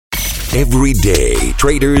Every day,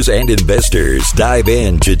 traders and investors dive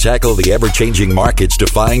in to tackle the ever-changing markets to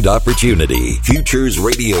find opportunity. Futures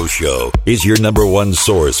Radio Show is your number one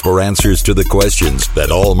source for answers to the questions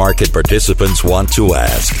that all market participants want to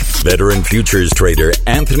ask. Veteran futures trader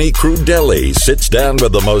Anthony Crudele sits down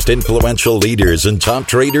with the most influential leaders and top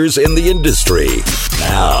traders in the industry.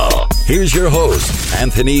 Now, here's your host,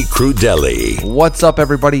 Anthony Crudele. What's up,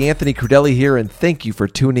 everybody? Anthony Crudele here, and thank you for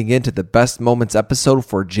tuning in to the Best Moments episode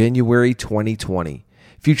for January 2020.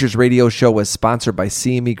 Futures Radio Show is sponsored by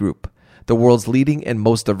CME Group, the world's leading and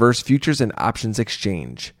most diverse futures and options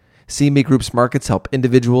exchange. CME Group's markets help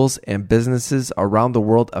individuals and businesses around the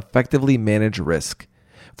world effectively manage risk.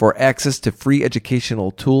 For access to free educational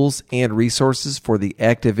tools and resources for the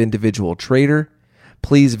active individual trader,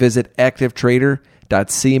 please visit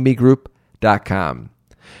activetrader.cmegroup.com.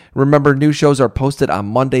 Remember, new shows are posted on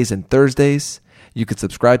Mondays and Thursdays. You can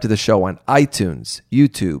subscribe to the show on iTunes,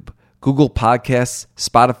 YouTube, Google Podcasts,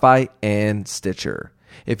 Spotify, and Stitcher.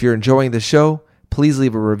 If you're enjoying the show, please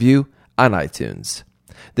leave a review on iTunes.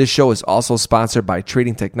 This show is also sponsored by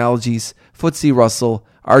Trading Technologies, FTSE Russell,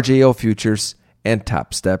 RJO Futures, and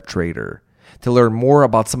Top Step Trader. To learn more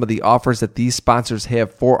about some of the offers that these sponsors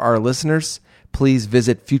have for our listeners, please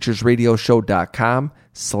visit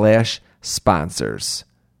futuresradioshow.com/sponsors.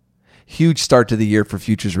 Huge start to the year for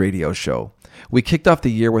Futures Radio Show. We kicked off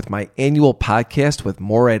the year with my annual podcast with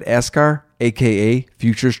Morad Askar, aka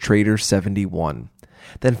Futures Trader 71.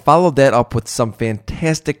 Then followed that up with some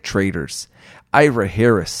fantastic traders: Ira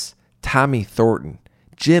Harris, Tommy Thornton,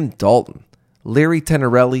 Jim Dalton, Larry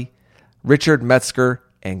Tenerelli, Richard Metzger,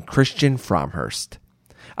 and Christian Fromhurst.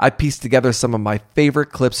 I pieced together some of my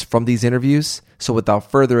favorite clips from these interviews, so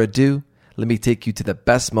without further ado, let me take you to the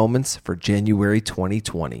best moments for January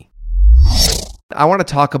 2020. I want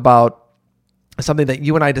to talk about something that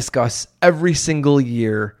you and I discuss every single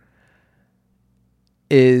year,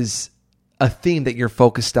 is a theme that you're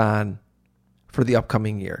focused on for the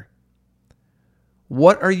upcoming year.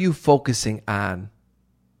 What are you focusing on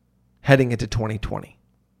heading into 2020?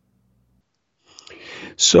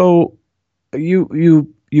 So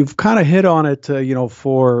you've kind of hit on it,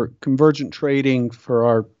 for convergent trading, for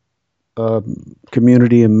our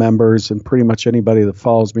community and members, and pretty much anybody that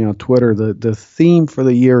follows me on Twitter. The theme for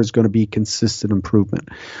the year is going to be consistent improvement.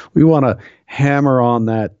 We want to hammer on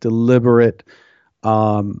that deliberate,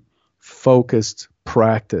 focused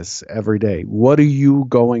practice every day. What are you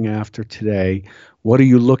going after today? What are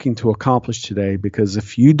you looking to accomplish today? Because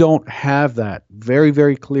if you don't have that very,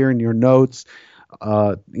 very clear in your notes,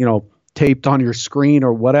 taped on your screen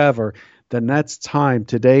or whatever, then that's time.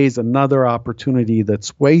 Today's another opportunity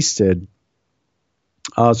that's wasted.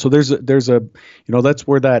 So there's a that's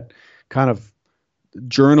where that kind of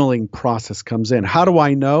journaling process comes in. How do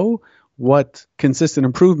I know what consistent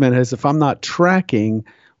improvement is if I'm not tracking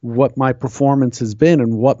what my performance has been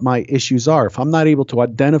and what my issues are? If I'm not able to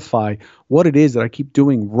identify what it is that I keep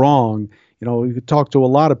doing wrong, you could talk to a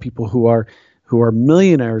lot of people who are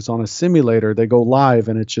millionaires on a simulator. They go live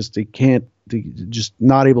and it's just, they're just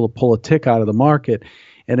not able to pull a tick out of the market.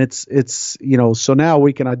 And it's so now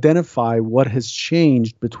we can identify what has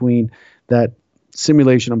changed between that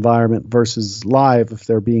simulation environment versus live. If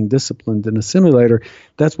they're being disciplined in a simulator,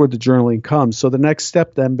 that's where the journaling comes. So the next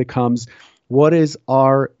step then becomes, what is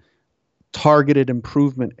our targeted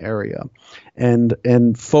improvement area,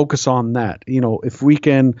 and focus on that. If we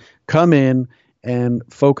can come in and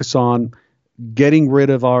focus on getting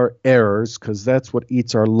rid of our errors, because that's what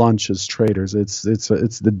eats our lunch as traders. It's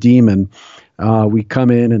the demon. We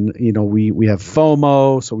come in and we have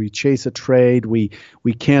FOMO, so we chase a trade. We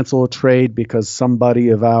cancel a trade because somebody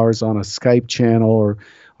of ours on a Skype channel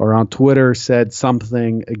or on Twitter said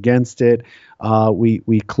something against it.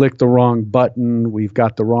 We click the wrong button. We've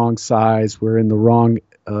got the wrong size. We're in the wrong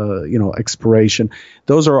expiration.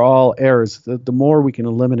 Those are all errors. The more we can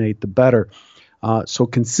eliminate, the better. So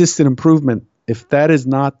consistent improvement, if that is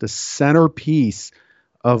not the centerpiece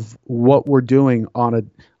of what we're doing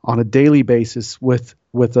on a daily basis with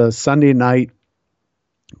a Sunday night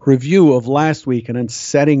review of last week, and then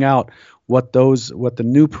setting out what the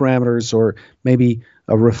new parameters, or maybe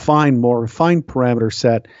a more refined parameter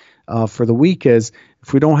set for the week is.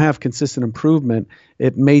 If we don't have consistent improvement,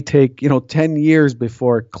 it may take 10 years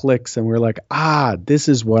before it clicks and we're like, this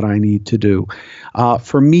is what I need to do.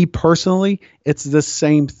 For me personally, it's the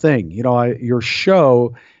same thing. Your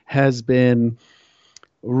show has been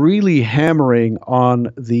really hammering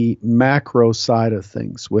on the macro side of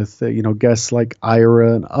things with guests like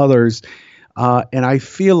Ira and others. And I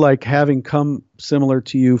feel like, having come similar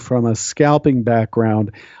to you from a scalping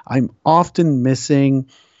background, I'm often missing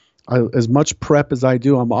as much prep as I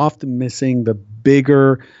do, I'm often missing the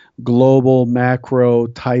bigger global macro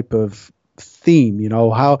type of theme.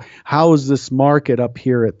 How is this market up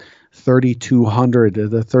here at 3,200,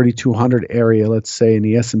 the 3,200 area, let's say in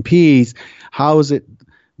the S&Ps, how is it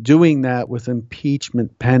doing that with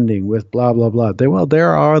impeachment pending, with blah, blah, blah?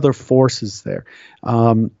 There are other forces there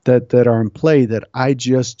that are in play that I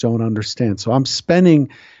just don't understand. So I'm spending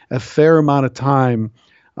a fair amount of time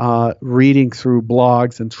reading through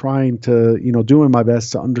blogs and trying to, doing my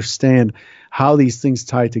best to understand how these things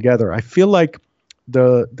tie together. I feel like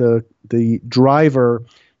the driver,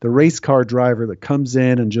 the race car driver that comes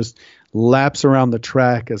in and just laps around the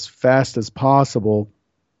track as fast as possible,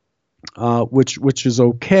 which is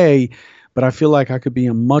okay, but I feel like I could be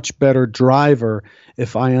a much better driver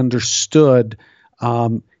if I understood,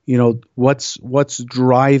 what's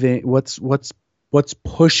driving, what's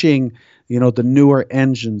pushing, the newer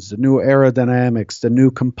engines, the new aerodynamics, the new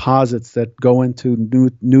composites that go into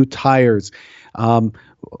new tires,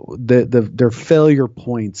 their failure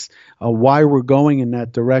points, why we're going in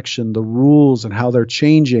that direction, the rules and how they're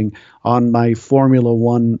changing on my Formula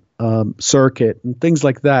One circuit and things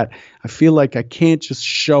like that. I feel like I can't just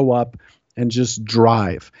show up and just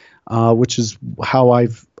drive, which is how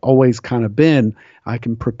I've always kind of been. I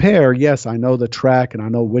can prepare. Yes, I know the track and I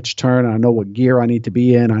know which turn and I know what gear I need to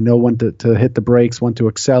be in. I know when to hit the brakes, when to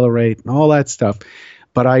accelerate and all that stuff.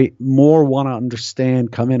 But I more want to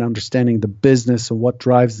come in understanding the business and what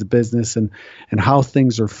drives the business and how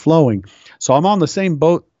things are flowing. So I'm on the same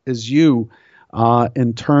boat as you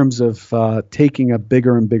in terms of taking a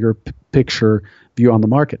bigger and bigger picture view on the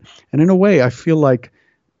market. And in a way, I feel like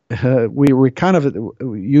we kind of,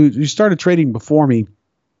 you started trading before me,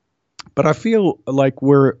 but I feel like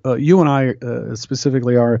you and I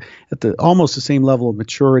specifically are at almost the same level of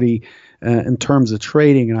maturity in terms of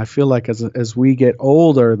trading. And I feel like as we get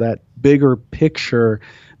older, that bigger picture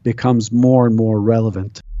becomes more and more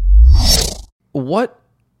relevant. What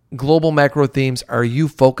global macro themes are you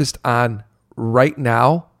focused on right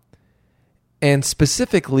now? And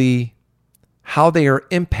specifically, how they are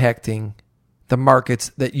impacting the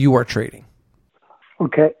markets that you are trading?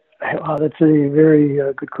 Okay. Wow, that's a very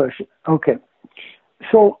good question. Okay.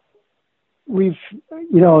 So the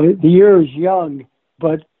year is young,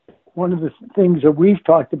 but one of the things that we've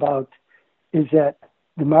talked about is that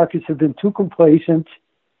the markets have been too complacent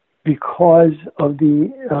because of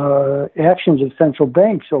the actions of central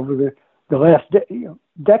banks over the last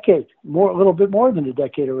decade, a little bit more than a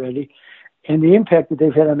decade already, and the impact that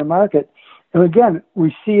they've had on the market. And again,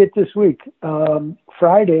 we see it this week.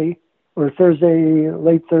 Friday or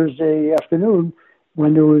late Thursday afternoon,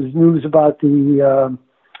 when there was news about the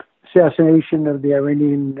assassination of the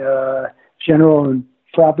Iranian general and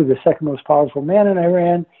probably the second most powerful man in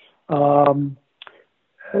Iran,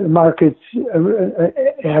 the markets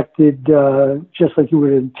acted just like you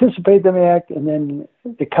would anticipate them to act, and then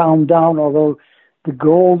they calmed down, although the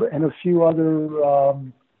gold and a few other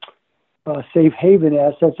safe haven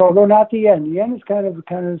assets, although not the yen. The yen is kind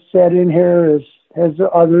of set in here as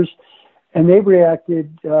others, and they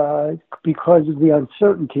reacted because of the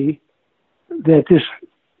uncertainty that this,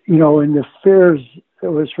 and the fears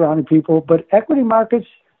that was surrounding people. But equity markets,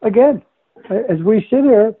 again, as we sit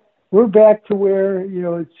here, we're back to where,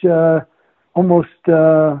 it's almost,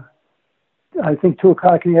 I think, 2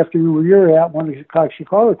 o'clock in the afternoon where you're at, 1 o'clock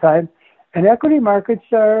Chicago time. And equity markets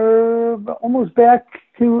are almost back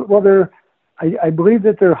to, I believe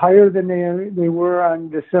that they're higher than they were on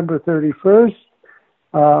December 31st.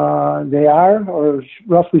 They are, or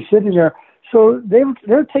roughly sitting there. So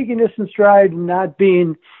they're taking this in stride and not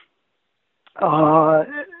being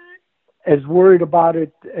as worried about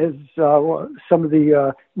it as some of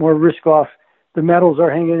the more risk-off. The metals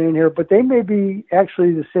are hanging in here, but they may be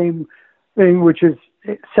actually the same thing, which is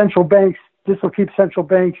central banks. This will keep central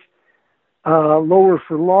banks lower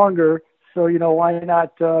for longer. So, why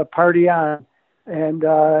not party on? And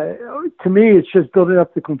to me, it's just building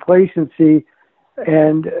up the complacency.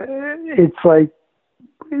 And it's like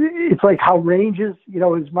how ranges,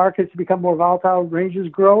 as markets become more volatile, ranges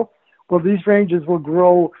grow. Well, these ranges will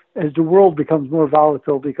grow as the world becomes more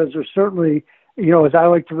volatile, because there's certainly, as I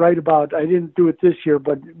like to write about, I didn't do it this year,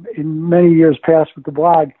 but in many years past with the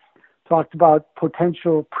blog, talked about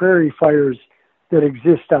potential prairie fires that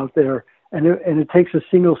exist out there. And it takes a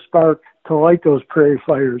single spark to light those prairie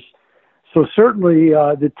fires. So certainly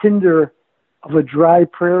the tinder of a dry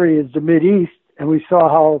prairie is the Mideast, and we saw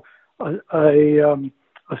how a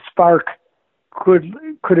spark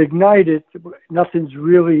could ignite it. Nothing's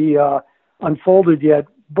really unfolded yet,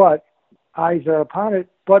 but eyes are upon it.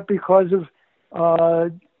 But because of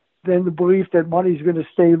then the belief that money's going to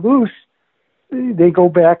stay loose, they go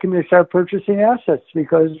back and they start purchasing assets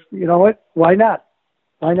because, you know what? Why not?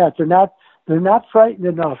 Why not? They're not frightened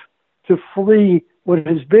enough to flee what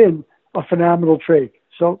has been a phenomenal trade.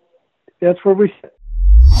 So that's where we sit.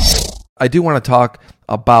 I do want to talk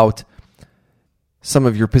about some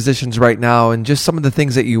of your positions right now and just some of the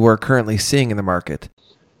things that you are currently seeing in the market.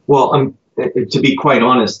 Well, to be quite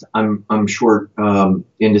honest, I'm short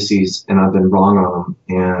indices, and I've been wrong on them.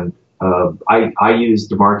 And I use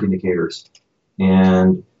DeMark indicators.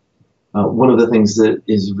 And one of the things that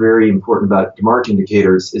is very important about DeMark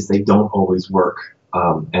indicators is they don't always work.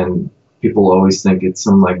 And people always think it's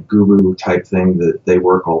some like guru type thing that they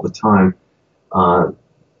work all the time.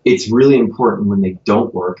 It's really important when they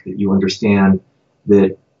don't work that you understand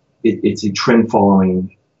that it's a trend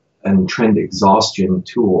following and trend exhaustion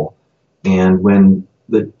tool. And when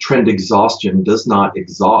the trend exhaustion does not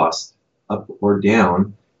exhaust up or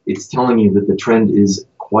down, it's telling you that the trend is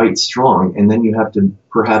quite strong. And then you have to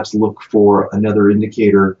perhaps look for another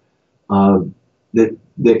indicator that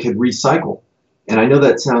could recycle. And I know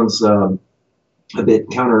that sounds a bit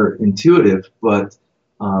counterintuitive, but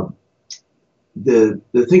the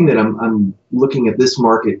thing that I'm looking at this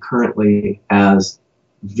market currently as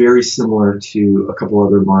very similar to a couple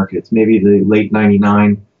other markets, maybe the late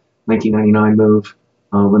 1999 move,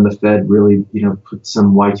 when the Fed really, put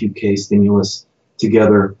some Y2K stimulus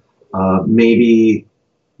together, maybe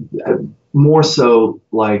more so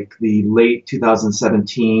like the late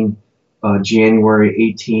 2017, January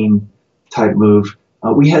 18 type move.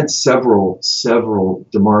 We had several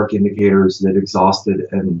DeMark indicators that exhausted,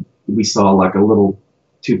 and we saw like a little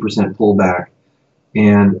 2% pullback.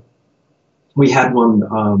 And we had one,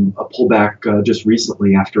 a pullback just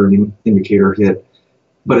recently after an indicator hit,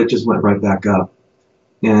 but it just went right back up.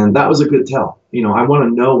 And that was a good tell. I want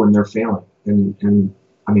to know when they're failing. And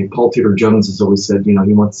I mean, Paul Tudor Jones has always said, he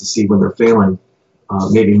wants to see when they're failing,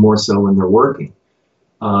 maybe more so when they're working.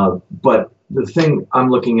 But the thing I'm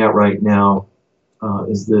looking at right now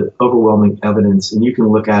is the overwhelming evidence. And you can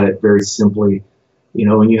look at it very simply.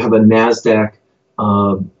 When you have a NASDAQ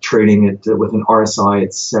trading with an RSI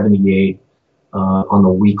at 78 on the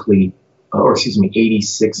weekly,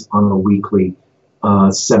 86 on the weekly,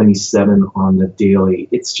 77 on the daily,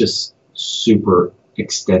 it's just super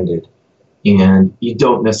extended. And you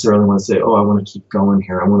don't necessarily want to say, oh, I want to keep going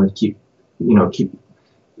here. I want to keep going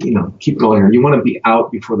here. You want to be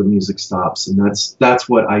out before the music stops. And that's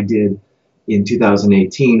what I did in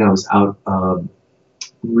 2018. I was out,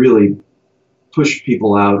 really pushed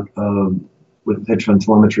people out with hedge fund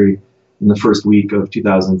telemetry in the first week of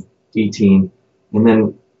 2018. And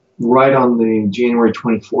then right on the January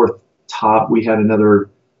 24th top, we had another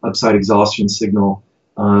upside exhaustion signal.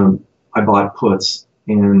 I bought puts,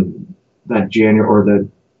 and that January or the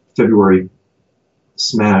February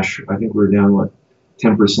smash, I think we were down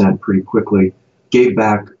 10% pretty quickly, gave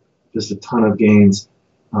back just a ton of gains.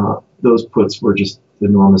 Those puts were just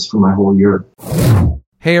enormous for my whole year.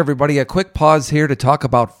 Hey everybody, a quick pause here to talk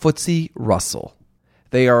about FTSE Russell.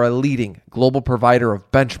 They are a leading global provider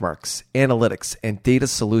of benchmarks, analytics, and data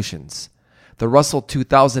solutions. The Russell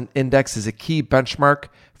 2000 Index is a key benchmark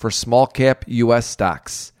for small cap U.S.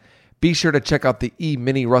 stocks. Be sure to check out the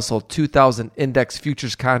E-mini Russell 2000 Index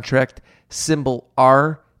Futures Contract, symbol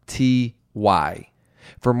RTY.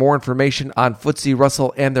 For more information on FTSE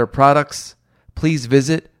Russell and their products, please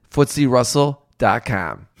visit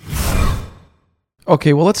FTSERussell.com.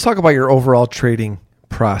 Okay, well, let's talk about your overall trading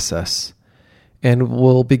process, and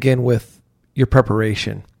we'll begin with your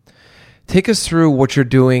preparation. Take us through what you're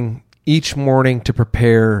doing each morning to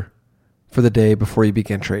prepare for the day before you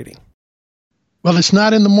begin trading. Well, it's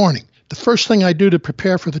not in the morning. The first thing I do to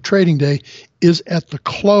prepare for the trading day is at the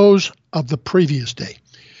close of the previous day.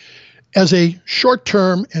 As a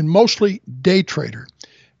short-term and mostly day trader,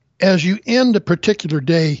 as you end a particular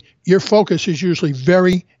day, your focus is usually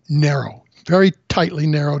very narrow, very tightly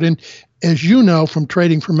narrowed. And as you know from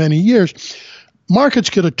trading for many years, markets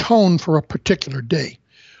get a tone for a particular day.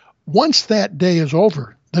 Once that day is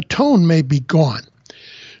over, the tone may be gone.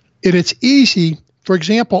 It's easy, for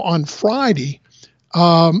example, on Friday,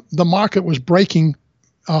 the market was breaking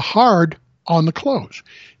hard on the close.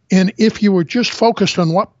 And if you were just focused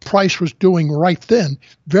on what price was doing right then,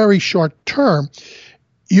 very short term,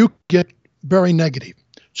 you get very negative.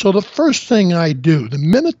 So the first thing I do, the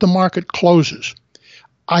minute the market closes,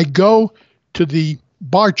 I go to the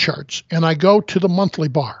bar charts and I go to the monthly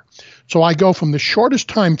bar. So I go from the shortest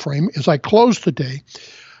time frame as I close the day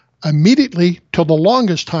immediately to the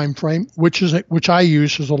longest time frame, which I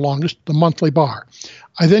use as the longest, the monthly bar.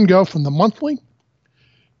 I then go from the monthly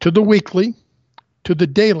to the weekly to the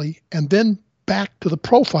daily and then back to the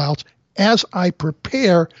profiles as I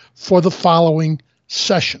prepare for the following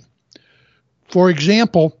session. For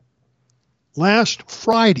example, last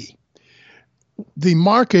Friday, the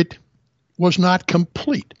market was not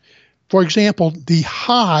complete. For example, the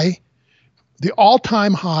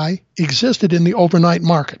all-time high existed in the overnight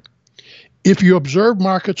market. If you observe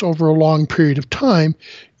markets over a long period of time,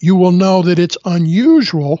 you will know that it's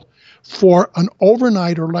unusual for an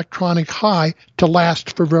overnight or electronic high to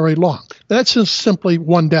last for very long. That's just simply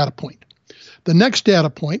one data point. The next data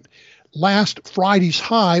point, last Friday's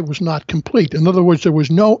high was not complete. In other words, there was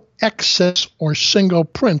no excess or single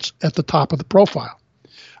prints at the top of the profile.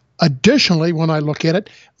 Additionally, when I look at it,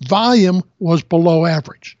 volume was below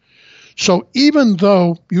average. So even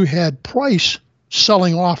though you had price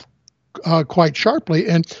selling off quite sharply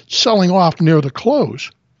and selling off near the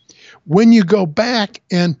close, when you go back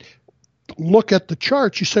and look at the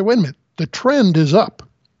charts, you say, wait a minute, the trend is up.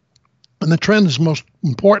 And the trend is the most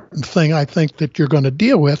important thing I think that you're going to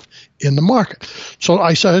deal with in the market. So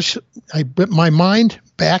I put my mind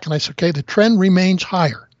back and I said, okay, the trend remains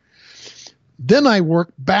higher. Then I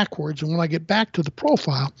work backwards, and when I get back to the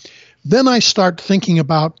profile, then I start thinking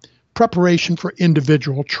about preparation for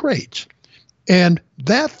individual trades. And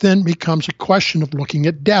that then becomes a question of looking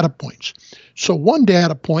at data points. So one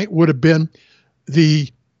data point would have been the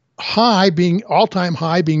high being all-time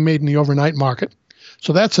high being made in the overnight market.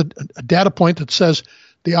 So that's a data point that says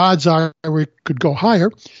the odds are we could go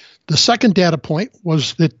higher. The second data point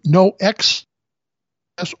was that no excess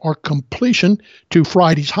or completion to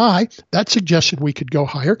Friday's high. That suggested we could go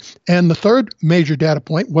higher. And the third major data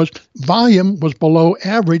point was volume was below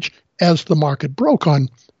average as the market broke on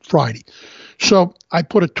Friday. So I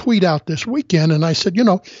put a tweet out this weekend and I said,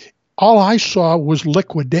 all I saw was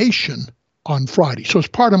liquidation on Friday. So as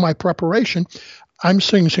part of my preparation, I'm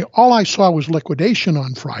saying all I saw was liquidation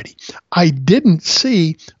on Friday. I didn't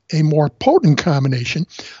see a more potent combination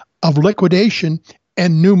of liquidation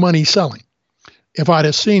and new money selling. If I'd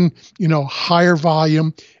have seen, higher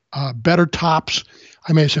volume, better tops,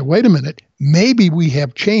 I may say, wait a minute, maybe we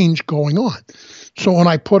have change going on. So when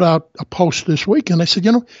I put out a post this weekend, I said,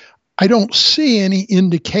 I don't see any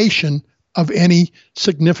indication of any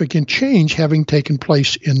significant change having taken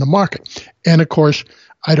place in the market. And of course,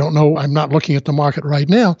 I don't know, I'm not looking at the market right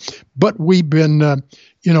now, but we've been,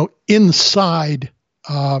 inside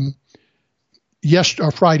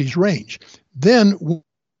Friday's range. Then when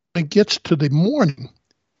it gets to the morning,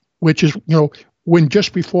 which is, when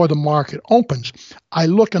just before the market opens, I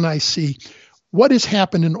look and I see what has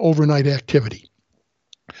happened in overnight activity.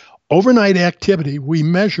 Overnight activity we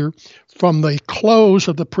measure from the close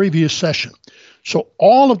of the previous session. So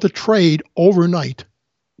all of the trade overnight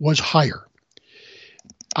was higher.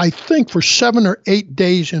 I think for 7 or 8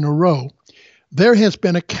 days in a row, there has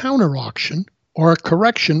been a counter auction or a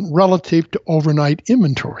correction relative to overnight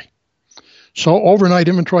inventory. So overnight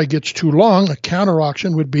inventory gets too long, a counter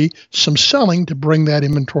auction would be some selling to bring that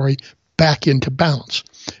inventory back into balance.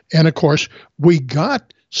 And of course, we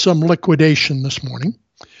got some liquidation this morning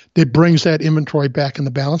that brings that inventory back in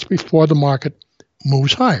the balance before the market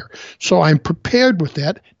moves higher. So I'm prepared with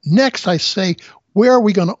that. Next, I say, where are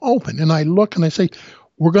we going to open? And I look and I say,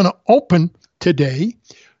 we're going to open today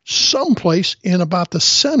someplace in about the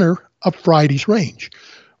center of Friday's range.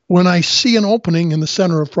 When I see an opening in the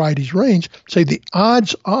center of Friday's range, say the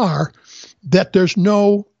odds are that there's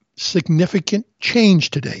no significant change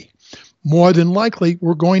today. More than likely,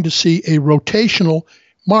 we're going to see a rotational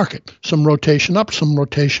market, some rotation up, some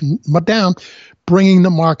rotation down, bringing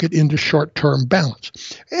the market into short-term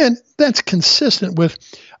balance. And that's consistent with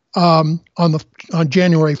on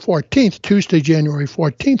January 14th, Tuesday, January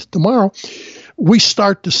 14th, tomorrow, we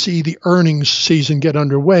start to see the earnings season get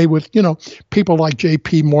underway with, people like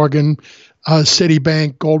J.P. Morgan,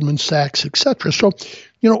 Citibank, Goldman Sachs, etc. So,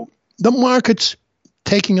 the market's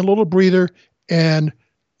taking a little breather, and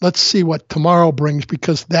let's see what tomorrow brings,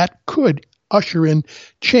 because that could usher in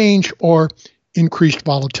change or increased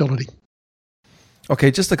volatility.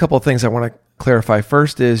 Okay, just a couple of things I want to clarify.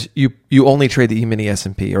 First is you only trade the E-mini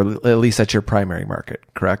S&P, or at least that's your primary market,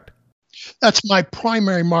 correct? That's my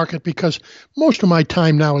primary market because most of my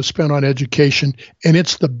time now is spent on education, and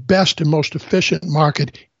it's the best and most efficient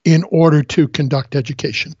market in order to conduct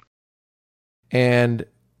education. And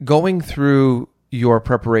going through your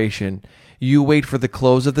preparation, you wait for the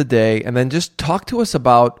close of the day, and then just talk to us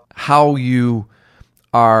about how you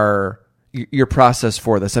are, your process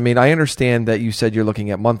for this. I mean, I understand that you said you're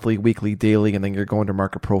looking at monthly, weekly, daily, and then you're going to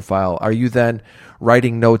market profile. Are you then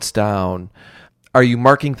writing notes down? Are you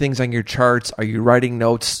marking things on your charts? Are you writing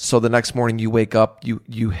notes so the next morning you wake up,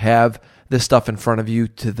 you have this stuff in front of you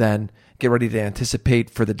to then get ready to anticipate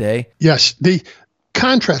for the day? Yes. The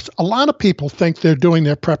contrast, a lot of people think they're doing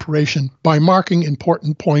their preparation by marking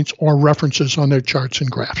important points or references on their charts and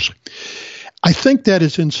graphs. I think that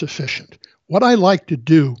is insufficient. What I like to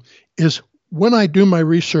do is when I do my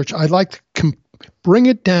research, I like to bring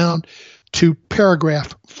it down to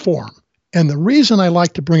paragraph form. And the reason I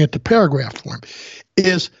like to bring it to paragraph form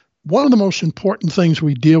is one of the most important things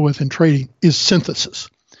we deal with in trading is synthesis.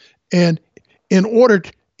 And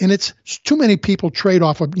it's too many people trade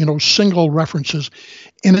off of, single references,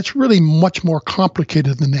 and it's really much more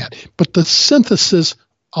complicated than that. But the synthesis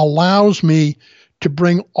allows me to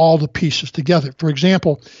bring all the pieces together. For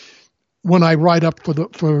example, when I write up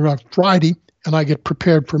for Friday and I get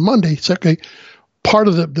prepared for Monday, it's okay. Part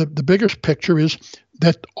of the biggest picture is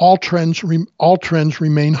that all trends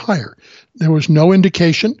remain higher. There was no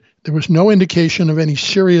indication of any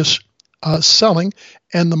serious selling,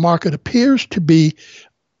 and the market appears to be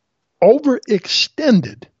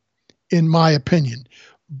overextended, in my opinion,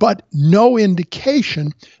 but no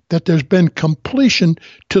indication that there's been completion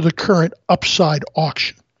to the current upside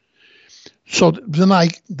auction. So then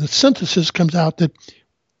the synthesis comes out that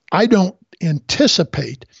I don't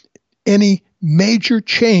anticipate any major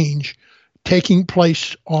change taking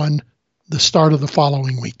place on the start of the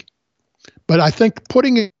following week. But I think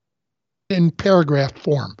putting it in paragraph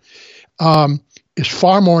form is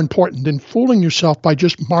far more important than fooling yourself by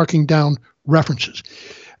just marking down references.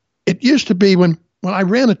 It used to be when I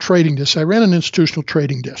ran a trading desk, I ran an institutional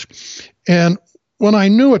trading desk. And when I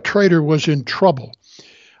knew a trader was in trouble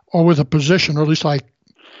or with a position, or at least I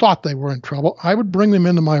thought they were in trouble, I would bring them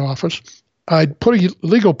into my office. I'd put a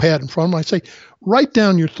legal pad in front of them. I'd say, write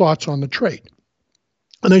down your thoughts on the trade.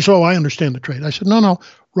 And they said, I understand the trade. I said, no,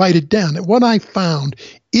 write it down. And what I found,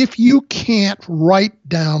 if you can't write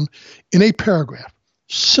down in a paragraph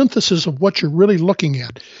synthesis of what you're really looking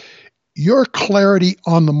at, your clarity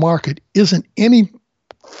on the market isn't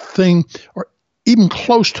anything or even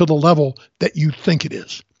close to the level that you think it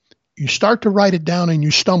is. You start to write it down and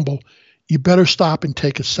you stumble, you better stop and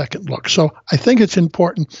take a second look. So I think it's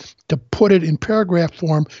important to put it in paragraph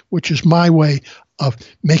form, which is my way of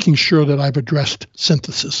making sure that I've addressed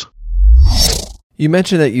synthesis. You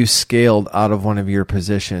mentioned that you scaled out of one of your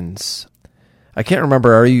positions. I can't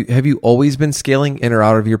remember, have you always been scaling in or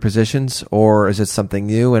out of your positions, or is it something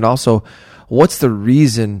new? And also, what's the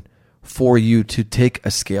reason for you to take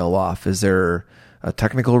a scale off? Is there a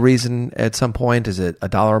technical reason at some point? Is it a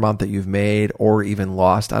dollar amount that you've made or even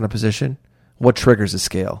lost on a position? What triggers a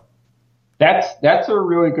scale? That's a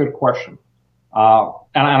really good question.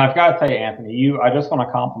 And I've got to tell you, Anthony, I just want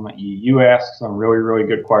to compliment you. You ask some really, really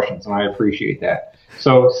good questions, and I appreciate that.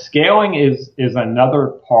 So scaling is another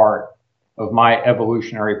part of my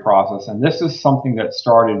evolutionary process, and this is something that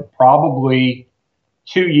started probably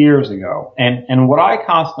 2 years ago. And what I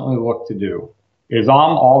constantly look to do is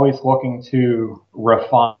I'm always looking to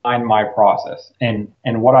refine my process. And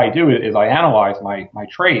what I do is I analyze my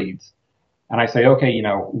trades, and I say, okay,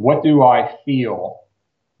 what do I feel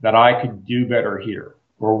that I could do better here?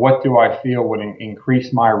 Or what do I feel would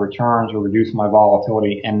increase my returns or reduce my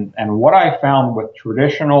volatility? And what I found with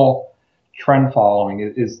traditional trend following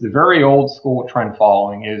is the very old school trend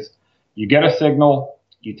following is you get a signal,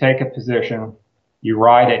 you take a position, you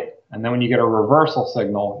ride it, and then when you get a reversal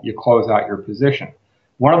signal, you close out your position.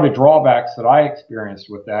 One of the drawbacks that I experienced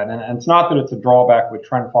with that, and it's not that it's a drawback with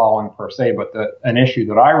trend following per se, but an issue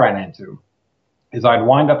that I ran into is I'd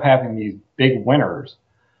wind up having these big winners.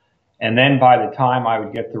 And then by the time I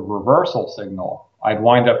would get the reversal signal, I'd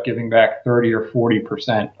wind up giving back 30 or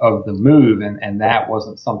 40% of the move. And that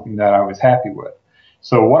wasn't something that I was happy with.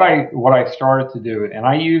 So what I started to do, and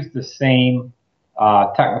I used the same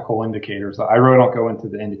technical indicators. I really don't go into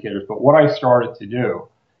the indicators, but what I started to do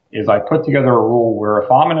is I put together a rule where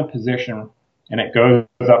if I'm in a position and it goes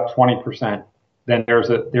up 20%, then there's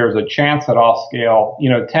a chance that I'll scale,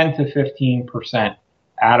 10 to 15%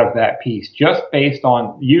 out of that piece,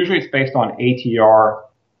 usually it's based on ATR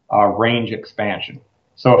range expansion.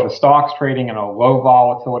 So if a stock's trading in a low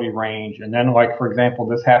volatility range, and then like, for example,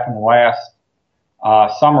 this happened last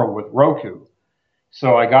summer with Roku.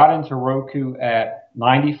 So I got into Roku at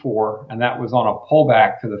 94, and that was on a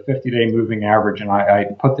pullback to the 50-day moving average, and I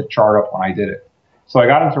put the chart up when I did it. So I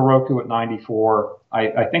got into Roku at 94.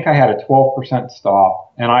 I think I had a 12%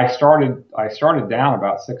 stop, and I started down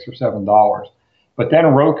about $6 or $7. But then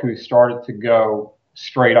Roku started to go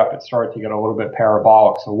straight up. It started to get a little bit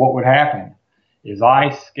parabolic. So what would happen is I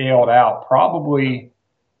scaled out probably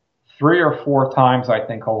 3 or 4 times, I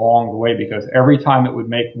think, along the way, because every time it would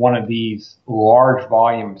make one of these large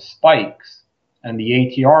volume spikes, and the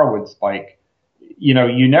ATR would spike. You know,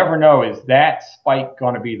 you never know, is that spike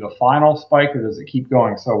going to be the final spike or does it keep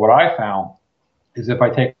going? So what I found is if I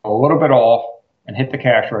take a little bit off and hit the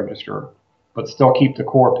cash register, but still keep the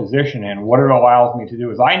core position in, what it allows me to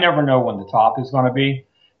do is I never know when the top is going to be,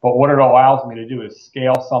 but what it allows me to do is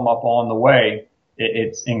scale some up on the way.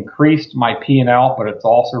 It's increased my P&L, but it's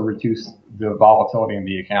also reduced the volatility in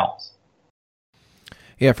the accounts.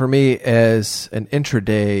 Yeah, for me as an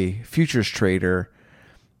intraday futures trader,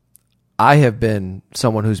 I have been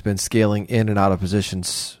someone who's been scaling in and out of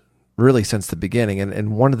positions really since the beginning.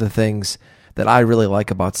 And one of the things that I really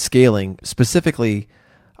like about scaling, specifically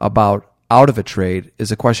about out of a trade,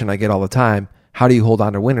 is a question I get all the time. How do you hold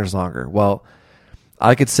on to winners longer? Well,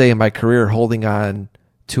 I could say in my career, holding on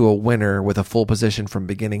to a winner with a full position from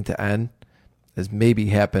beginning to end has maybe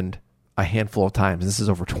happened a handful of times. This is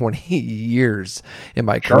over 20 years in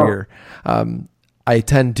my career. I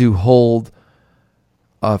tend to hold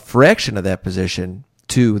a fraction of that position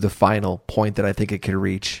to the final point that I think it could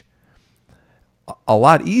reach a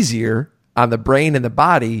lot easier on the brain and the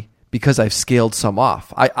body because I've scaled some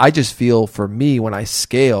off. I just feel for me when I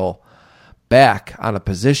scale back on a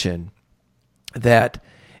position that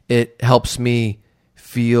it helps me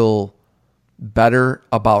feel better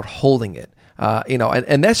about holding it.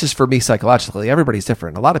 And that's just for me psychologically. Everybody's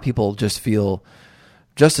different. A lot of people just feel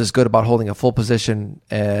just as good about holding a full position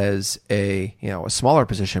as a smaller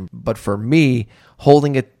position. But for me,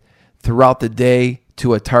 holding it throughout the day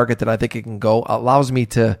to a target that I think it can go allows me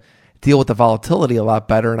to deal with the volatility a lot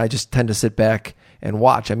better. And I just tend to sit back and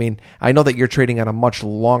watch. I mean, I know that you're trading on a much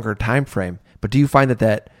longer time frame, but do you find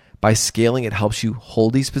that by scaling, it helps you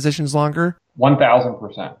hold these positions longer?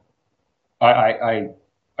 1,000%. I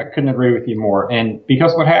couldn't agree with you more. And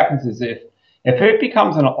because what happens is if it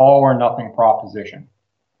becomes an all or nothing proposition,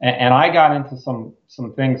 and I got into some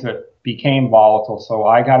things that became volatile. So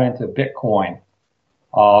I got into Bitcoin.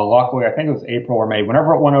 Luckily, I think it was April or May.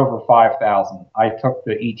 Whenever it went over 5,000, I took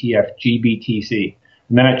the ETF GBTC,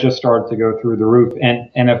 and then it just started to go through the roof. And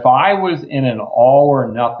if I was in an all or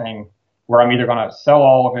nothing where I'm either going to sell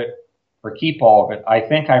all of it or keep all of it, I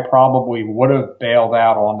think I probably would have bailed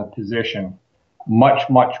out on the position much,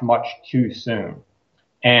 much, much too soon.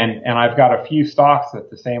 And I've got a few stocks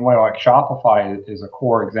that the same way, like Shopify is a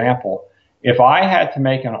core example. If I had to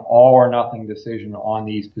make an all or nothing decision on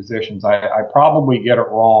these positions, I probably get it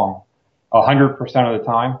wrong 100% of the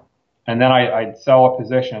time. And then I'd sell a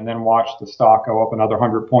position and then watch the stock go up another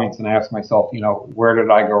 100 points and ask myself, where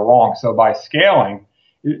did I go wrong? So by scaling,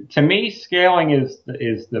 to me, scaling is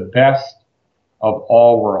the best of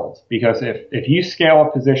all worlds, because if you scale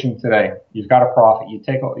a position today, you've got a profit, you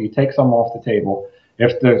take some off the table.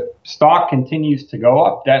 If the stock continues to go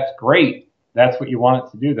up, that's great. That's what you want it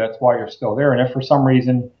to do. That's why you're still there. And if for some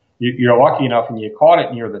reason you're lucky enough and you caught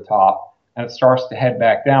it near the top and it starts to head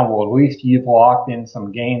back down, well, at least you've locked in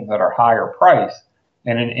some gains that are higher price.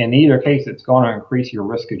 And in either case, it's going to increase your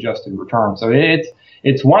risk-adjusted return. So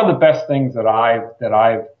it's one of the best things that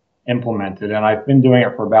I've implemented, and I've been doing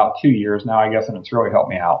it for about 2 years now, I guess, and it's really helped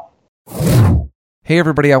me out. Hey,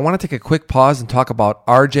 everybody, I want to take a quick pause and talk about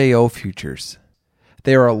RJO Futures.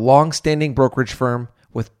 They are a long-standing brokerage firm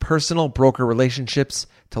with personal broker relationships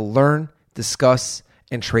to learn, discuss,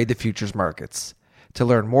 and trade the futures markets. To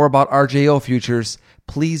learn more about RJO Futures,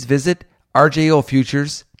 please visit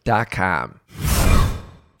rjofutures.com.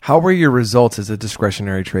 How were your results as a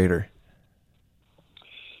discretionary trader?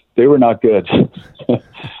 They were not good.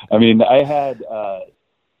 I mean, I had,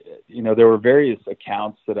 there were various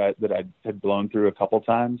accounts that I had blown through a couple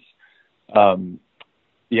times.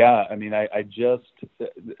 Yeah, I mean,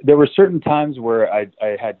 there were certain times where I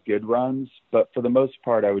had good runs, but for the most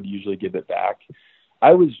part, I would usually give it back.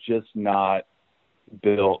 I was just not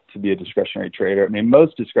built to be a discretionary trader. I mean,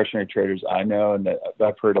 most discretionary traders I know, and that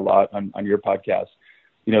I've heard a lot on your podcast,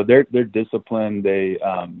 they're disciplined.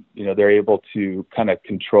 They're able to kind of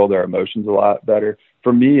control their emotions a lot better.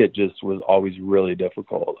 For me, it just was always really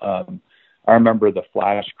difficult. I remember the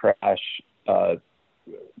flash crash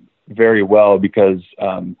very well because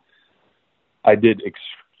I did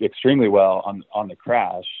extremely well on the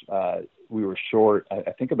crash. We were short,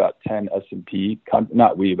 I think, about 10 S&P,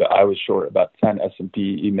 not we, but I was short about 10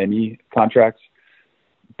 S&P E-mini contracts.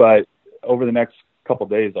 But over the next couple of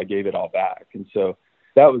days, I gave it all back. And so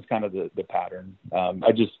that was kind of the pattern.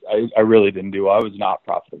 I really didn't do well. I was not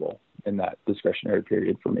profitable in that discretionary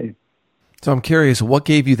period for me. So I'm curious, what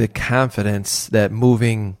gave you the confidence that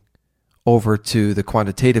moving over to the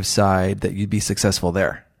quantitative side that you'd be successful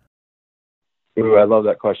there? Ooh, I love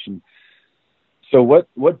that question. So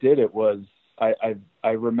what did it was I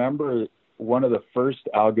remember one of the first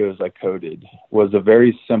algos I coded was a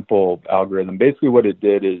very simple algorithm. Basically what it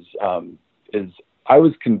did is I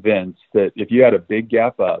was convinced that if you had a big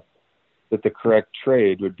gap up, that the correct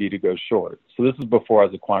trade would be to go short. So this is before I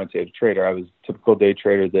was a quantitative trader. I was a typical day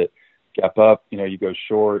trader that gap up, you go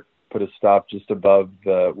short, put a stop just above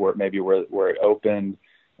where it opened.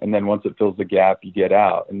 And then once it fills the gap, you get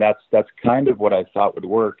out. And that's kind of what I thought would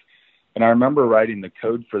work. And I remember writing the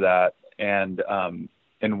code for that. And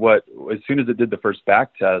as soon as it did the first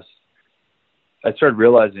back test, I started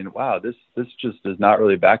realizing, wow, this just does not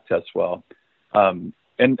really back test well. And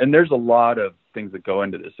there's a lot of things that go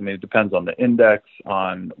into this. I mean, it depends on the index,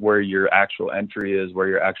 on where your actual entry is, where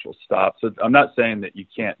your actual stop. So I'm not saying that you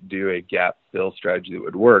can't do a gap fill strategy that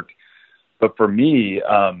would work, but for me,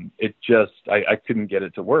 I couldn't get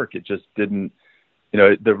it to work. It just didn't,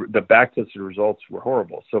 the back tested results were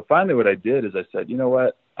horrible. So finally what I did is I said, you know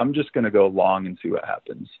what, I'm just going to go long and see what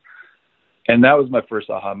happens. And that was my first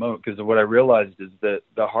aha moment, because what I realized is that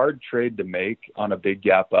the hard trade to make on a big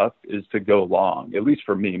gap up is to go long, at least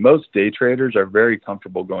for me. Most day traders are very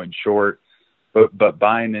comfortable going short, but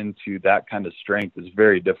buying into that kind of strength is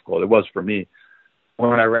very difficult. It was for me.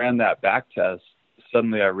 When I ran that back test,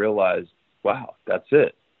 suddenly I realized, wow, that's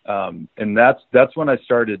it. And that's when I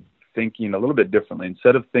started thinking a little bit differently.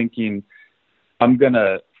 Instead of thinking I'm going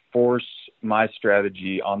to force my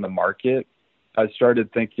strategy on the market, I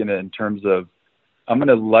started thinking in terms of I'm going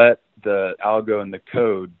to let the algo and the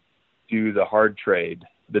code do the hard trade,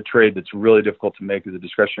 the trade that's really difficult to make as a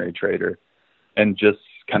discretionary trader, and just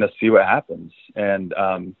kind of see what happens. And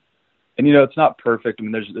it's not perfect. I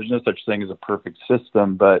mean, there's no such thing as a perfect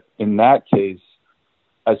system, but in that case,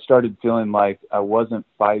 I started feeling like I wasn't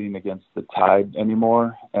fighting against the tide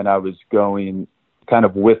anymore, and I was going kind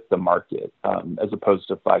of with the market as opposed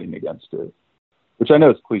to fighting against it, which I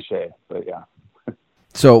know is cliche, but yeah.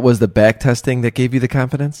 So it was the back testing that gave you the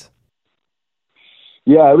confidence?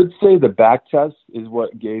 Yeah, I would say the back test is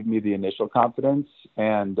what gave me the initial confidence.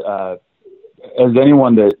 And as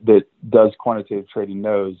anyone that does quantitative trading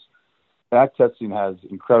knows, back testing has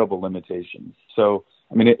incredible limitations. So,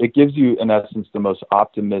 I mean, it gives you, in essence, the most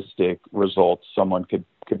optimistic results someone could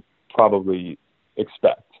probably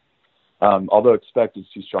expect. Although expect is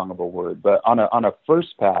too strong of a word. But on a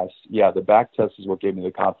first pass, yeah, the back test is what gave me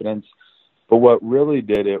the confidence. But what really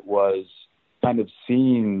did it was kind of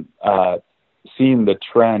seeing the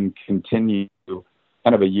trend continue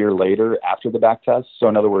kind of a year later after the back test. So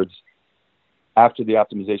in other words, after the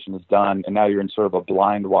optimization is done and now you're in sort of a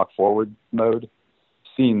blind walk forward mode,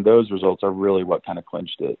 seeing those results are really what kind of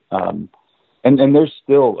clinched it. And there's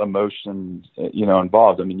still emotion,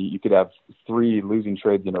 involved. I mean, you could have 3 losing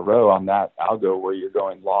trades in a row on that algo where you're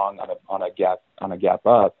going long on a gap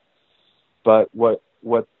up. But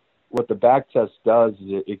what the back test does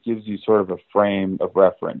is it gives you sort of a frame of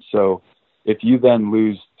reference. So if you then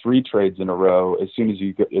lose 3 trades in a row, as soon as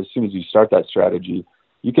you start that strategy,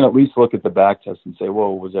 you can at least look at the back test and say,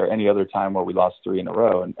 well, was there any other time where we lost 3 in a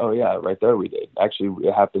row? And oh yeah, right there we did. Actually,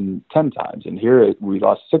 it happened 10 times, and here we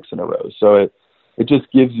lost 6 in a row. So it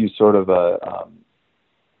just gives you sort of a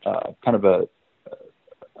kind of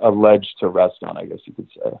a ledge to rest on, I guess you could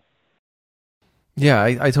say. Yeah,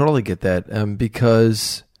 I totally get that,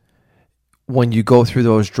 because when you go through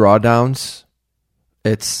those drawdowns,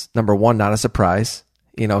 it's number one, not a surprise,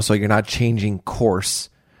 so you're not changing course.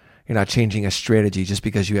 You're not changing a strategy just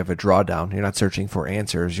because you have a drawdown. You're not searching for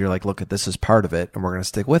answers. You're like, look, this is part of it, and we're going to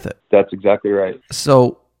stick with it. That's exactly right.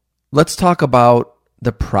 So let's talk about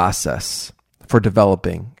the process for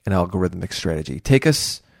developing an algorithmic strategy. Take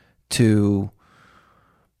us to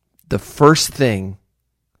the first thing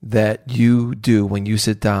that you do when you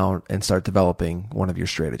sit down and start developing one of your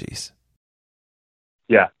strategies.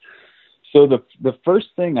 Yeah. So the first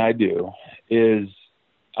thing I do is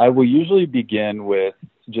I will usually begin with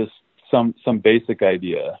just some basic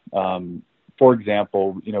idea. For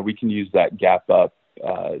example, we can use that gap up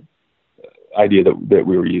idea that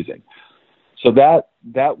we were using. So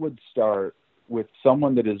that would start with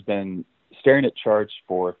someone that has been staring at charts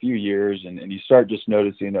for a few years, and you start just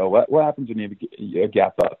noticing, what happens when you have a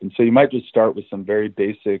gap up? And so you might just start with some very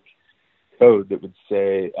basic code that would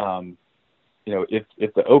say,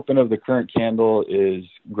 if the open of the current candle is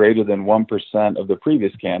greater than 1% of the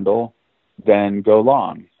previous candle, then go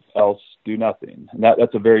long, else do nothing. And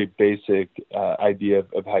that's a very basic idea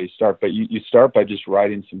of how you start. But you start by just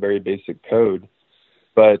writing some very basic code.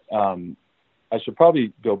 But I should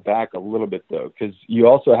probably go back a little bit, though, because you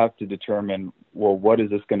also have to determine, well, what is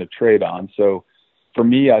this going to trade on? So for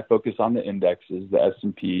me, I focus on the indexes, the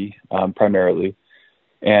S&P primarily.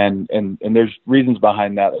 And there's reasons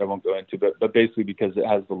behind that I won't go into, but basically because it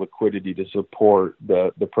has the liquidity to support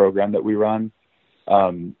the program that we run.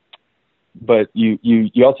 But you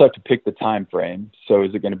also have to pick the time frame. So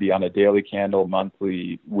is it going to be on a daily candle,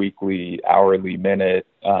 monthly, weekly, hourly, minute?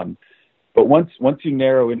 But once you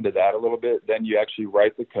narrow into that a little bit, then you actually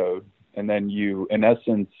write the code, and then you, in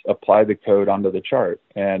essence, apply the code onto the chart,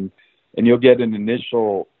 and you'll get an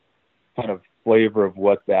initial kind of flavor of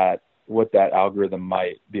what that algorithm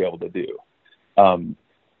might be able to do.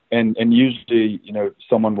 And usually,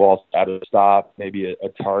 someone will add a stop, maybe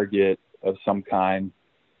a target of some kind.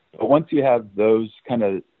 But once you have those kind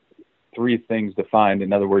of three things defined,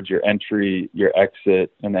 in other words, your entry, your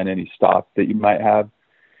exit, and then any stop that you might have,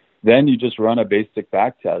 then you just run a basic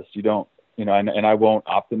back test. You don't, and I won't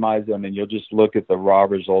optimize them, and you'll just look at the raw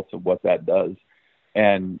results of what that does.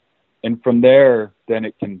 And from there, then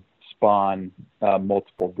it can spawn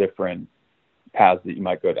multiple different paths that you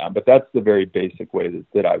might go down. But that's the very basic way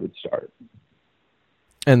that I would start.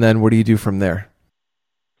 And then what do you do from there?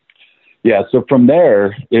 Yeah, so from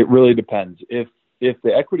there, it really depends. If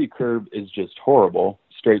the equity curve is just horrible,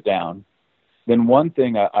 straight down, then one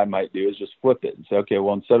thing I might do is just flip it and say, okay,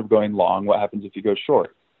 well, instead of going long, what happens if you go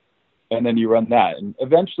short? And then you run that. And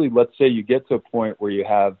eventually, let's say you get to a point where you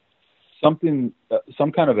have some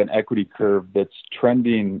kind of an equity curve that's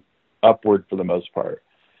trending upward for the most part.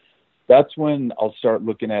 That's when I'll start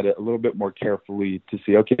looking at it a little bit more carefully to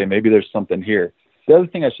see, okay, maybe there's something here. The other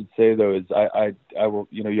thing I should say, though, is I will,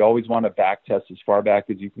 you always want to back test as far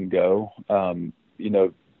back as you can go.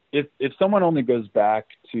 If someone only goes back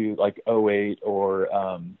to like 08 or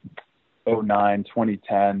 09,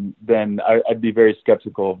 2010, then I'd be very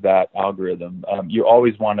skeptical of that algorithm. You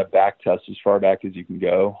always want to back test as far back as you can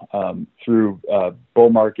go through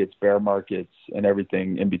bull markets, bear markets, and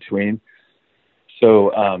everything in between.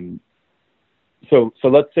 So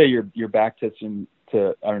let's say you're back testing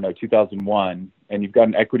to, 2001, and you've got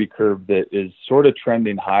an equity curve that is sort of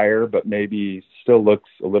trending higher, but maybe still looks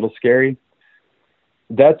a little scary.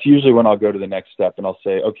 That's usually when I'll go to the next step and I'll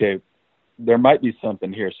say, okay, there might be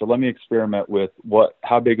something here. So let me experiment with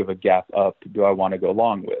how big of a gap up do I want to go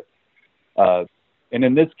long with? And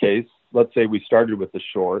in this case, let's say we started with the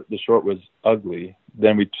short. The short was ugly.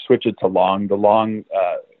 Then we switch it to long. The long,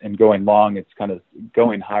 and going long, it's kind of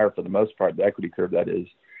going higher for the most part, the equity curve that is.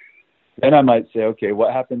 Then I might say, okay,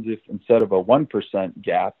 what happens if instead of a 1%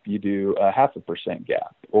 gap, you do a 0.5%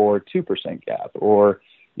 gap or 2% gap, or,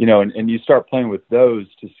 and you start playing with those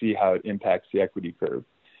to see how it impacts the equity curve.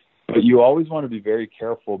 But you always want to be very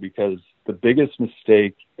careful, because the biggest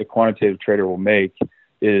mistake a quantitative trader will make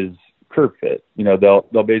is curve fit.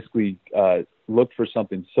 They'll basically look for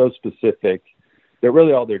something so specific that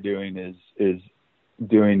really all they're doing is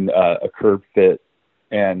doing a curve fit.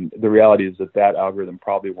 And the reality is that algorithm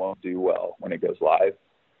probably won't do well when it goes live.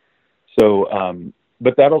 So,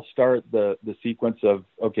 but that'll start the sequence of,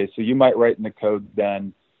 okay, so you might write in the code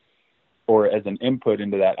then, or as an input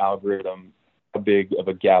into that algorithm, how big of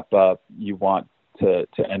a gap up you want to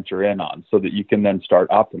enter in on, so that you can then start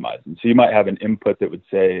optimizing. So you might have an input that would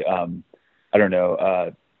say,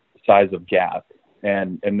 size of gap.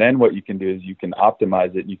 And then what you can do is you can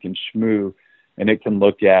optimize it, you can shmoo, and it can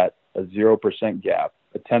look at a 0% gap,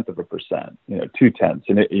 0.1%, 0.2,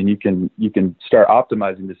 and you can start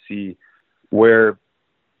optimizing to see where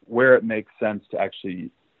it makes sense to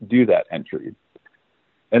actually do that entry.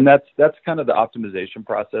 And that's kind of the optimization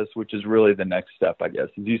process, which is really the next step, I guess,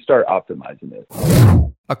 is you start optimizing it.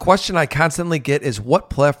 A question I constantly get is, what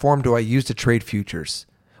platform do I use to trade futures?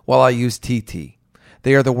 Well, I use TT.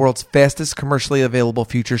 They are the world's fastest commercially available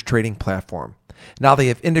futures trading platform. Now they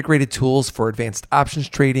have integrated tools for advanced options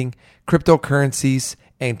trading, cryptocurrencies,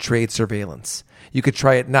 and trade surveillance. You could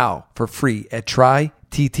try it now for free at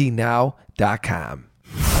tryttnow.com.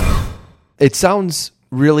 It sounds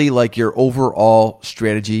really like your overall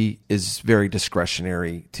strategy is very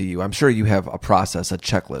discretionary to you. I'm sure you have a process, a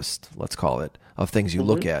checklist, let's call it, of things you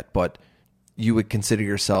look at, but you would consider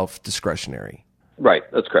yourself discretionary. Right,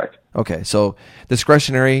 that's correct. Okay, so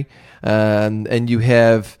discretionary, and you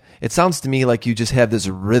have, it sounds to me like you just have this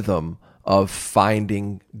rhythm of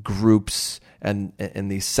finding groups and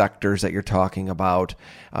these sectors that you're talking about.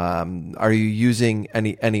 Are you using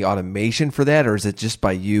any automation for that, or is it just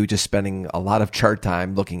by you just spending a lot of chart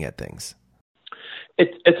time looking at things?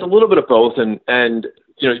 It's a little bit of both, and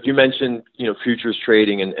you mentioned futures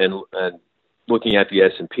trading and looking at the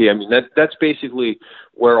S&P. I mean, that's basically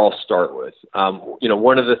where I'll start with.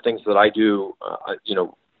 One of the things that I do,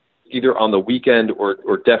 either on the weekend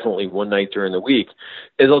or definitely one night during the week,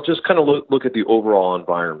 is I'll just kind of look at the overall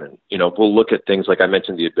environment. We'll look at things like I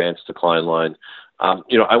mentioned, the advanced decline line.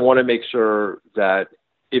 I want to make sure that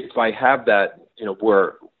if I have that,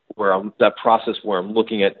 where I'm that process where I'm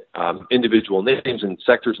looking at individual names and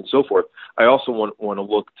sectors and so forth, I also want to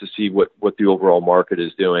look to see what the overall market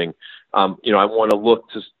is doing. I want to look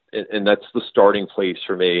to, and that's the starting place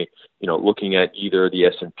for me, looking at either the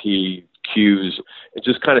S&P, Qs, and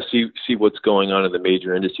just kind of see what's going on in the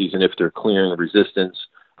major indices and if they're clearing resistance,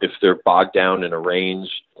 if they're bogged down in a range,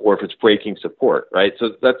 or if it's breaking support, right?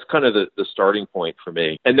 So that's kind of the starting point for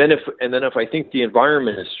me. And then if I think the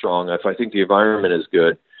environment is strong, if I think the environment is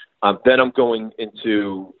good, then I'm going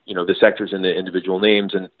into, the sectors and the individual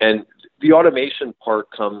names. And the automation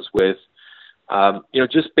part comes with,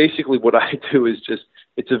 just basically what I do is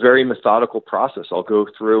it's a very methodical process. I'll go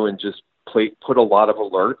through and just put a lot of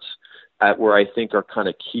alerts at where I think are kind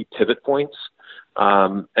of key pivot points.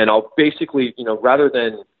 And I'll basically, rather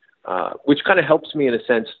than, which kind of helps me in a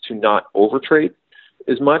sense to not overtrade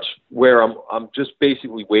as much, where I'm just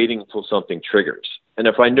basically waiting until something triggers. And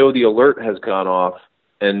if I know the alert has gone off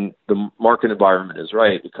and the market environment is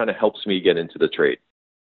right, it kind of helps me get into the trade.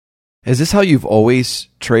 Is this how you've always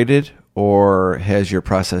traded, or has your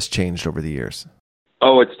process changed over the years?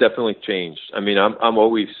 Oh, it's definitely changed. I mean, I'm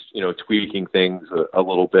always, tweaking things a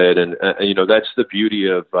little bit. And, that's the beauty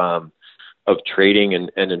of trading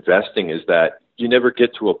and investing, is that you never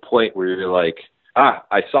get to a point where you're like,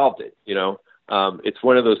 I solved it. It's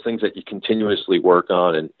one of those things that you continuously work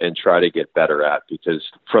on and try to get better at, because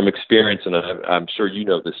from experience, and I'm sure you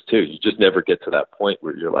know this too, you just never get to that point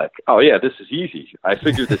where you're like, oh yeah, this is easy. I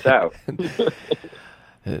figured this out.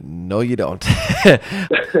 No, you don't.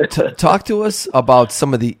 Talk to us about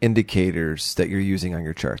some of the indicators that you're using on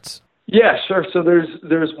your charts. Yeah, sure. So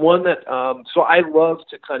there's one that so I love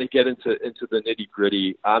to kind of get into the nitty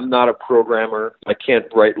gritty. I'm not a programmer. I can't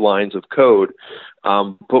write lines of code.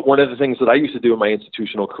 But one of the things that I used to do in my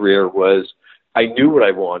institutional career was I knew what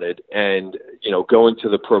I wanted, and going to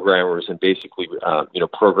the programmers and basically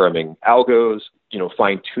programming algos,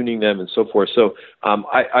 fine tuning them and so forth. So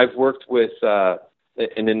I've worked with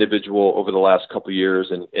an individual over the last couple of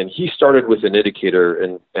years, and he started with an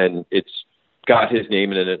indicator, and it's got his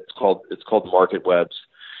name in it. It's called Market Webs.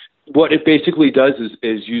 What it basically does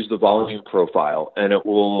is use the volume profile, and it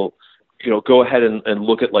will, go ahead and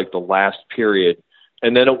look at like the last period,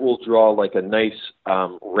 and then it will draw like a nice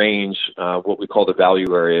range, what we call the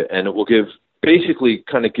value area, and it will basically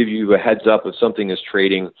kind of give you a heads up if something is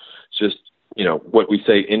trading just, what we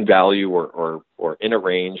say in value or in a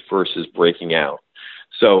range versus breaking out.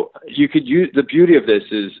 So you could use, the beauty of this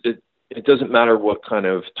is it doesn't matter what kind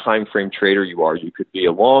of time frame trader you are. You could be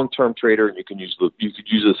a long-term trader, and you could use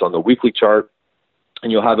this on the weekly chart,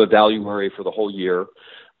 and you'll have a value area for the whole year.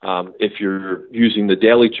 If you're using the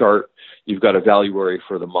daily chart, you've got a value area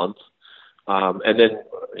for the month. And then,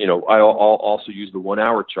 I'll also use the 1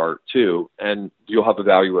 hour chart too, and you'll have a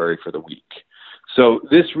value area for the week. So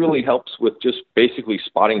this really helps with just basically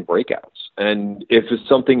spotting breakouts. And if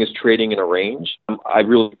something is trading in a range, I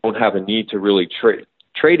really don't have a need to really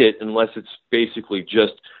trade it unless it's basically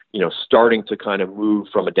just, starting to kind of move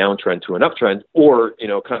from a downtrend to an uptrend, or,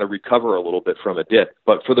 kind of recover a little bit from a dip.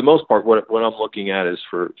 But for the most part, what I'm looking at is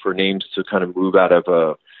for names to kind of move out of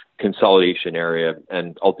a consolidation area,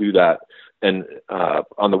 and I'll do that. And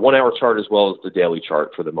on the 1 hour chart as well as the daily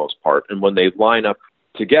chart for the most part. And when they line up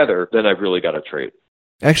together, then I've really got to trade.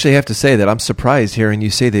 Actually, I have to say that I'm surprised hearing you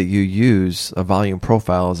say that you use a volume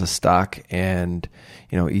profile as a stock and,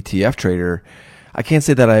 ETF trader. I can't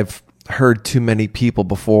say that I've heard too many people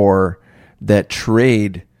before that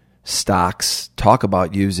trade stocks talk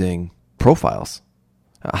about using profiles.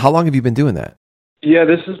 How long have you been doing that? Yeah,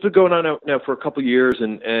 this has been going on now for a couple of years,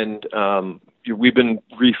 and we've been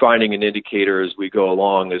refining an indicator as we go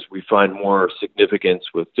along, as we find more significance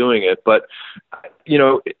with doing it. But,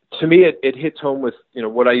 to me, it hits home with,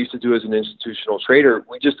 what I used to do as an institutional trader.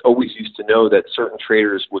 We just always used to know that certain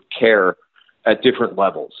traders would care at different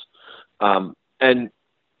levels. And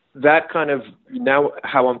that kind of, now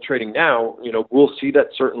how I'm trading now, we'll see that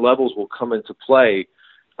certain levels will come into play,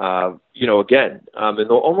 again, and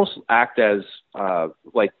they'll almost act as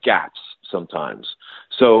like gaps sometimes.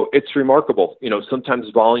 So it's remarkable, sometimes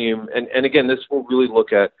volume, and again, this will really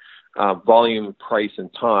look at volume, price, and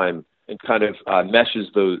time, and kind of meshes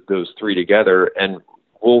those three together, and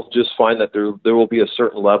we'll just find that there will be a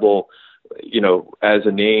certain level, as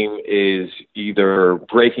a name is either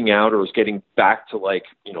breaking out or is getting back to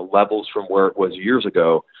levels from where it was years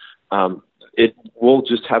ago. It will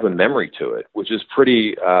just have a memory to it, which is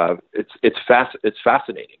pretty, it's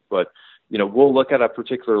fascinating. But, we'll look at a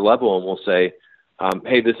particular level and we'll say,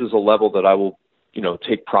 hey, this is a level that I will,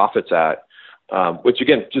 take profits at. which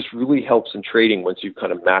again just really helps in trading once you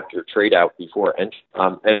kind of map your trade out before entry.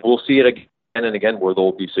 And we'll see it again and again where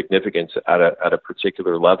there'll be significance at a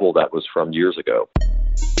particular level that was from years ago.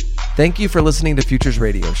 Thank you for listening to Futures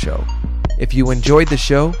Radio Show. If you enjoyed the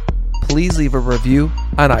show, please leave a review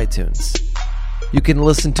on iTunes. You can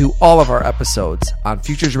listen to all of our episodes on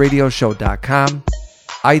futuresradioshow.com,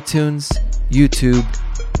 iTunes, YouTube,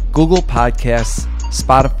 Google Podcasts,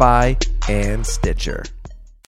 Spotify, and Stitcher.